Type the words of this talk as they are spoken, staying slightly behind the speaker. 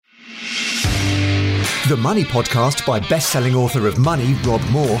The Money Podcast by best-selling author of Money, Rob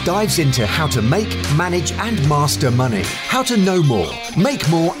Moore, dives into how to make, manage and master money. How to know more, make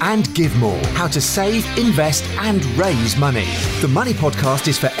more and give more. How to save, invest and raise money. The Money Podcast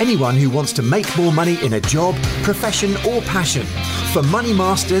is for anyone who wants to make more money in a job, profession or passion. For money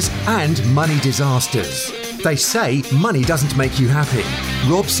masters and money disasters. They say money doesn't make you happy.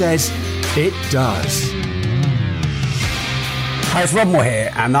 Rob says it does. Hi, it's Rob Moore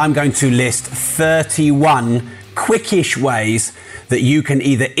here, and I'm going to list 31 quickish ways that you can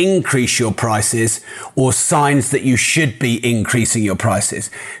either increase your prices or signs that you should be increasing your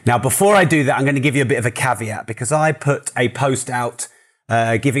prices. Now, before I do that, I'm going to give you a bit of a caveat because I put a post out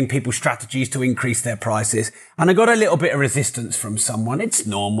giving people strategies to increase their prices, and I got a little bit of resistance from someone. It's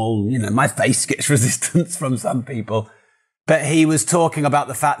normal, my face gets resistance from some people. But he was talking about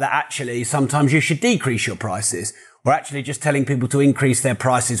the fact that actually sometimes you should decrease your prices, or actually just telling people to increase their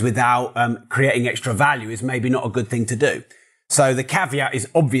prices without creating extra value is maybe not a good thing to do. So the caveat is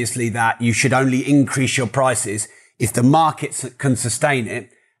obviously that you should only increase your prices if the markets can sustain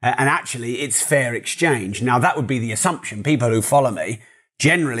it, and actually it's fair exchange. Now that would be the assumption. People who follow me,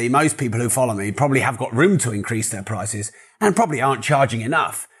 generally most people who follow me probably have got room to increase their prices and probably aren't charging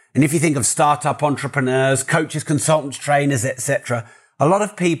enough. And if you think of startup entrepreneurs, coaches, consultants, trainers, etc., a lot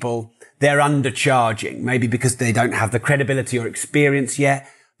of people, they're undercharging, maybe because they don't have the credibility or experience yet.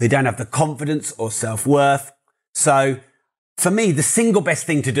 They don't have the confidence or self-worth. So for me, the single best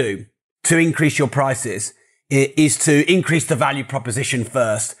thing to do to increase your prices is to increase the value proposition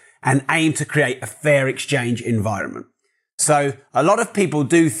first and aim to create a fair exchange environment. So a lot of people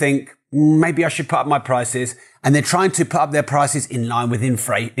do think, maybe I should put up my prices, and they're trying to put up their prices in line with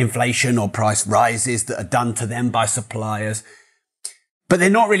inflation or price rises that are done to them by suppliers. But they're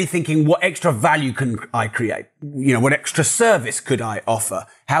not really thinking, what extra value can I create? What extra service could I offer?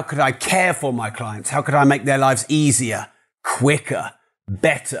 How could I care for my clients? How could I make their lives easier, quicker,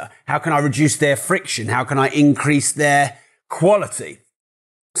 better? How can I reduce their friction? How can I increase their quality?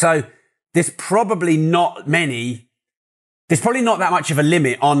 So there's probably not that much of a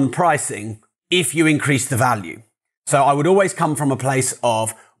limit on pricing if you increase the value. So I would always come from a place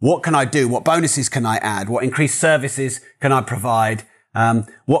of, what can I do? What bonuses can I add? What increased services can I provide?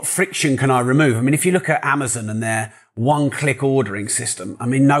 What friction can I remove? If you look at Amazon and their one-click ordering system,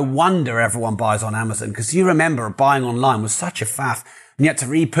 no wonder everyone buys on Amazon, because you remember buying online was such a faff, and you had to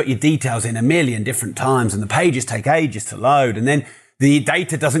re-put your details in a million different times, and the pages take ages to load, and then the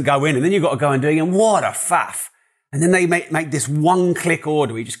data doesn't go in, and then you've got to go and do it, and what a faff. And then they make this one-click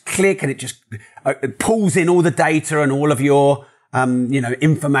order where you just click and it just it pulls in all the data and all of your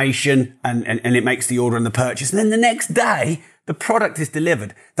information, and it makes the order and the purchase. And then the next day, the product is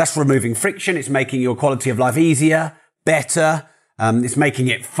delivered. That's removing friction. It's making your quality of life easier, better. It's making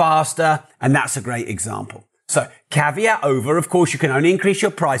it faster. And that's a great example. So caveat over, of course, you can only increase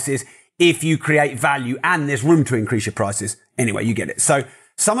your prices if you create value and there's room to increase your prices. Anyway, you get it. So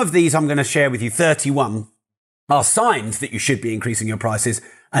some of these I'm going to share with you, 31, are signs that you should be increasing your prices,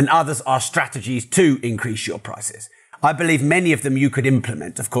 and others are strategies to increase your prices. I believe many of them you could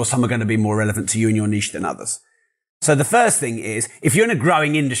implement. Of course, some are going to be more relevant to you and your niche than others. So the first thing is, if you're in a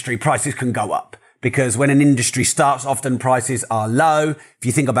growing industry, prices can go up, because when an industry starts, often prices are low. If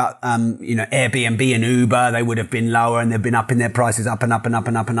you think about, Airbnb and Uber, they would have been lower and they've been upping their prices up and up and up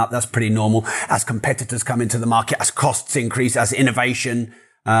and up and up. That's pretty normal as competitors come into the market, as costs increase, as innovation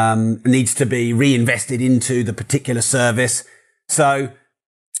needs to be reinvested into the particular service. So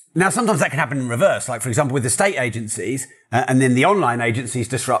now sometimes that can happen in reverse. Like, for example, with estate agencies and then the online agencies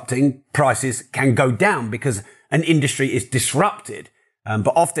disrupting, prices can go down because an industry is disrupted.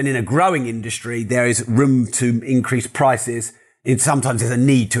 But often in a growing industry, there is room to increase prices. Sometimes there's a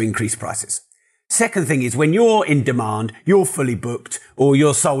need to increase prices. Second thing is, when you're in demand, you're fully booked or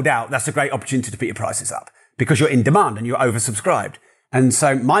you're sold out, that's a great opportunity to put your prices up because you're in demand and you're oversubscribed. And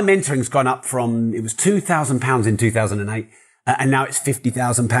so my mentoring's gone up from, it was £2,000 in 2008. And now it's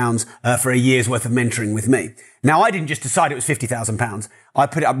 £50,000 for a year's worth of mentoring with me. Now, I didn't just decide it was £50,000. I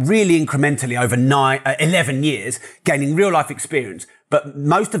put it up really incrementally over 11 years, gaining real life experience. But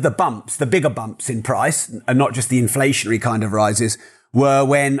most of the bumps, the bigger bumps in price, and not just the inflationary kind of rises, were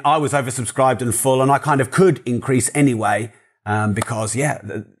when I was oversubscribed and full, and I kind of could increase anyway, because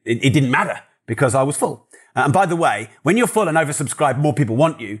it didn't matter because I was full. And by the way, when you're full and oversubscribed, more people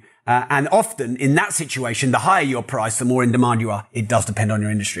want you. And often in that situation, the higher your price, the more in demand you are. It does depend on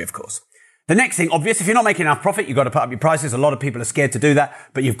your industry, of course. The next thing, obvious, if you're not making enough profit, you've got to put up your prices. A lot of people are scared to do that,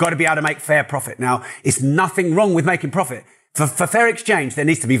 but you've got to be able to make fair profit. Now, it's nothing wrong with making profit. For fair exchange, there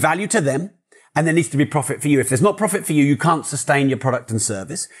needs to be value to them and there needs to be profit for you. If there's not profit for you, you can't sustain your product and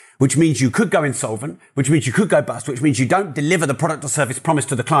service, which means you could go insolvent, which means you could go bust, which means you don't deliver the product or service promised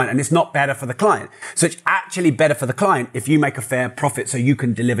to the client, and it's not better for the client. So it's actually better for the client if you make a fair profit so you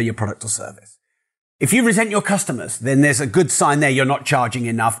can deliver your product or service. If you resent your customers, then there's a good sign there you're not charging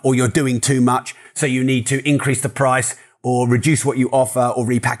enough or you're doing too much, so you need to increase the price or reduce what you offer or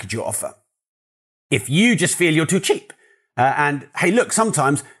repackage your offer. If you just feel you're too cheap, and hey, look,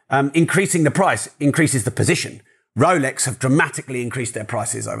 sometimes increasing the price increases the position. Rolex have dramatically increased their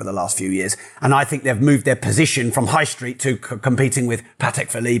prices over the last few years, and I think they've moved their position from high street to competing with Patek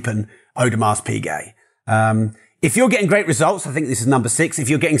Philippe and Audemars Piguet. If you're getting great results, I think this is number 6. If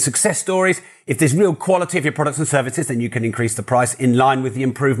you're getting success stories, if there's real quality of your products and services, then you can increase the price in line with the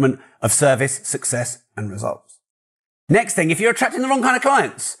improvement of service, success, and results. Next thing, if you're attracting the wrong kind of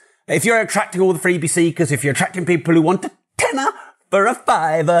clients, if you're attracting all the freebie seekers, if you're attracting people who want a tenner for a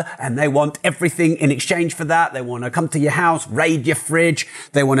fiver and they want everything in exchange for that, they want to come to your house, raid your fridge,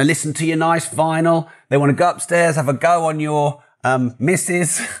 they want to listen to your nice vinyl, they want to go upstairs, have a go on your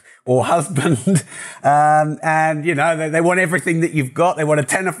missus or husband, and you know, they want everything that you've got. They want a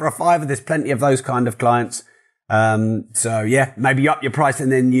tenner for a fiver. There's plenty of those kind of clients. So yeah, maybe you up your price,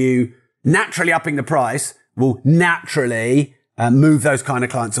 and then you naturally upping the price will naturally move those kind of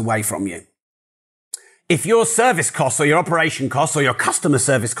clients away from you. If your service costs or your operation costs or your customer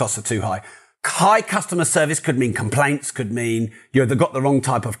service costs are too high, high customer service could mean complaints, could mean you've got the wrong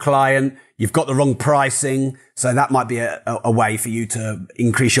type of client, you've got the wrong pricing. So that might be a way for you to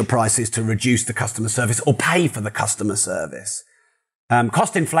increase your prices to reduce the customer service or pay for the customer service.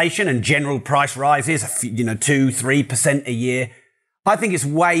 Cost inflation and general price rises, 2-3% a year. I think it's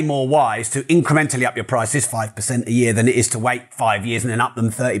way more wise to incrementally up your prices 5% a year than it is to wait 5 years and then up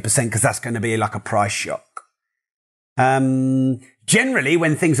them 30%, because that's going to be like a price shock. Generally,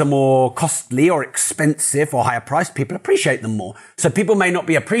 when things are more costly or expensive or higher priced, people appreciate them more. So people may not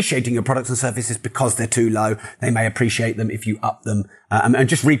be appreciating your products and services because they're too low. They may appreciate them if you up them and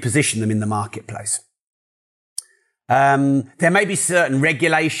just reposition them in the marketplace. There may be certain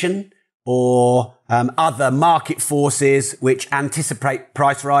regulation or other market forces which anticipate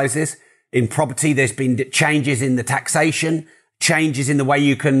price rises. In property, there's been changes in the taxation, changes in the way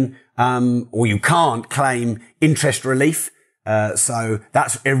you can or you can't claim interest relief. So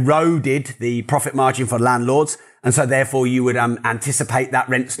that's eroded the profit margin for landlords. And so therefore you would anticipate that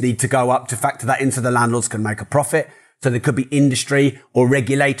rents need to go up to factor that in so the landlords can make a profit. So there could be industry or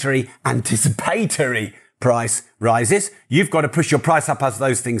regulatory anticipatory price rises. You've got to push your price up as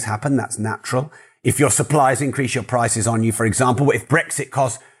those things happen. That's natural. If your suppliers increase your prices on you, for example, if Brexit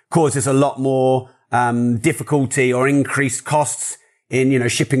causes a lot more difficulty or increased costs in,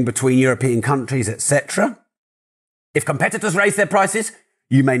 shipping between European countries, etc. If competitors raise their prices,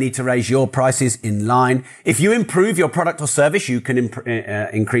 you may need to raise your prices in line. If you improve your product or service, you can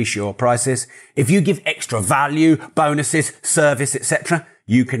increase your prices. If you give extra value, bonuses, service, etc.,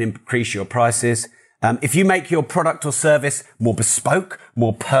 you can increase your prices. If you make your product or service more bespoke,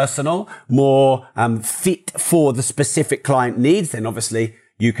 more personal, more fit for the specific client needs, then obviously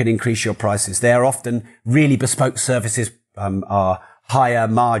you can increase your prices. They are often really bespoke services, are higher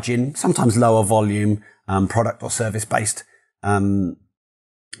margin, sometimes lower volume, product or service based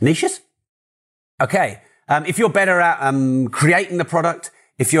niches. Okay. If you're better at creating the product,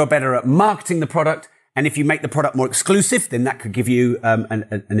 if you're better at marketing the product, and if you make the product more exclusive, then that could give you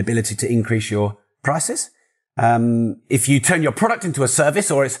an ability to increase your prices. If you turn your product into a service,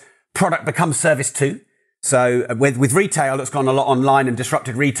 or its product becomes service too. So with retail that's gone a lot online and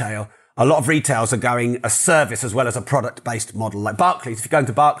disrupted retail, a lot of retails are going a service as well as a product based model. Like Barclays, if you go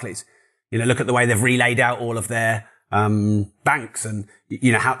into Barclays, look at the way they've relaid out all of their banks and,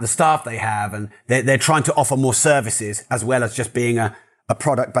 how the staff they have. And they're trying to offer more services as well as just being a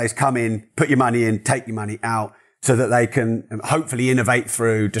product-based come in, put your money in, take your money out, so that they can hopefully innovate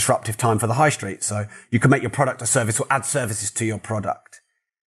through disruptive time for the high street. So you can make your product a service or add services to your product.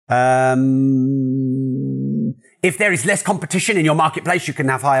 If there is less competition in your marketplace, you can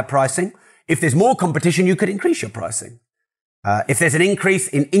have higher pricing. If there's more competition, you could increase your pricing. If there's an increase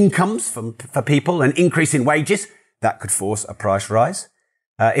in incomes for people, an increase in wages, that could force a price rise.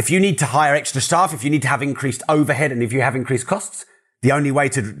 If you need to hire extra staff, if you need to have increased overhead, and if you have increased costs, the only way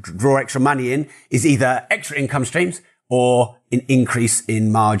to draw extra money in is either extra income streams or an increase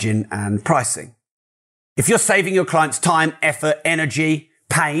in margin and pricing. If you're saving your clients time, effort, energy,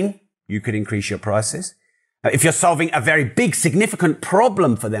 pain, you could increase your prices. If you're solving a very big, significant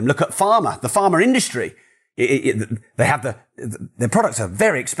problem for them, look at the pharma industry. They have their products are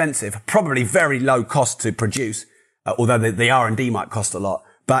very expensive, probably very low cost to produce, although the R&D might cost a lot.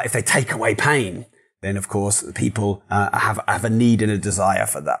 But if they take away pain, then of course people have a need and a desire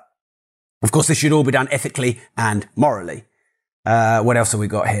for that. Of course, this should all be done ethically and morally. What else have we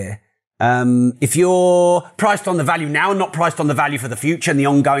got here? If you're priced on the value now and not priced on the value for the future and the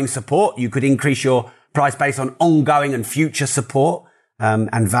ongoing support, you could increase your price based on ongoing and future support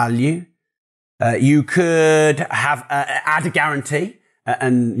and value. You could have add a guarantee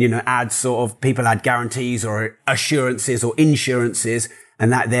and add sort of people add guarantees or assurances or insurances,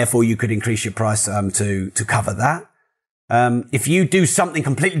 and that therefore you could increase your price to cover that. If you do something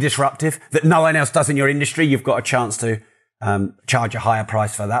completely disruptive that no one else does in your industry, you've got a chance to charge a higher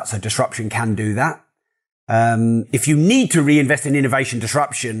price for that. So disruption can do that. If you need to reinvest in innovation,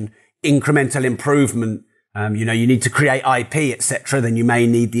 disruption, incremental improvement, you need to create IP, etc., then you may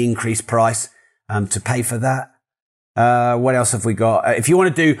need the increased price to pay for that. What else have we got? If you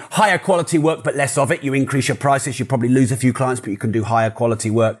want to do higher quality work but less of it, you increase your prices. You probably lose a few clients, but you can do higher quality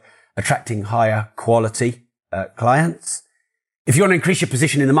work, attracting higher quality clients. If you want to increase your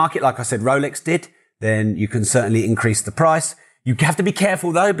position in the market, like I said, Rolex did, then you can certainly increase the price. You have to be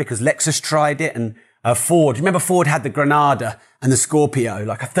careful though, because Lexus tried it and Ford. Remember Ford had the Granada and the Scorpio,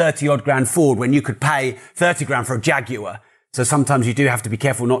 like a 30 odd grand Ford when you could pay 30 grand for a Jaguar. So sometimes you do have to be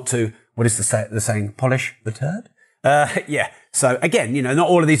careful not to, what is the saying? Polish the turd? Yeah. So again, not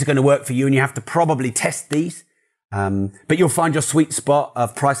all of these are going to work for you and you have to probably test these. But you'll find your sweet spot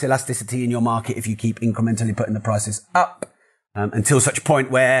of price elasticity in your market if you keep incrementally putting the prices up until such point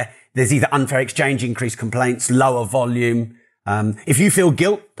where there's either unfair exchange, increased complaints, lower volume. If you feel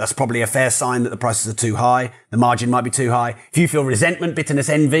guilt, that's probably a fair sign that the prices are too high. The margin might be too high. If you feel resentment, bitterness,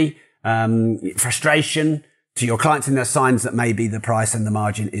 envy, frustration to your clients, and there's signs that maybe the price and the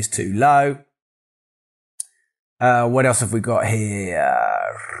margin is too low. What else have we got here?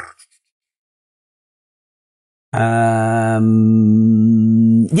 And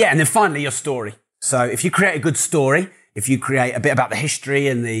then finally your story. So if you create a good story, if you create a bit about the history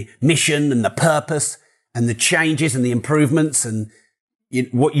and the mission and the purpose and the changes and the improvements and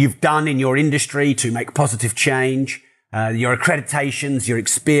what you've done in your industry to make positive change, your accreditations, your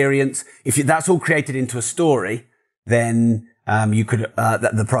experience, if that's all created into a story, then you could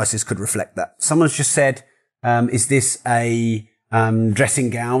the prices could reflect that. Someone's just said, is this a dressing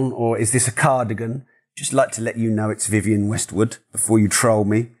gown or is this a cardigan? Just like to let you know it's Vivienne Westwood before you troll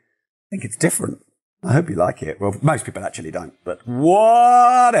me. I think it's different. I hope you like it. Well, most people actually don't, but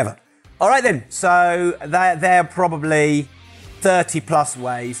whatever. All right then. So they're probably 30 plus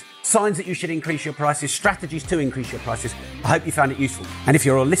ways, signs that you should increase your prices, strategies to increase your prices. I hope you found it useful. And if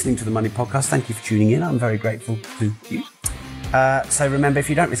you're all listening to the Money Podcast, thank you for tuning in. I'm very grateful to you. So remember, if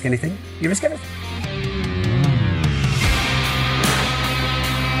you don't risk anything, you risk everything.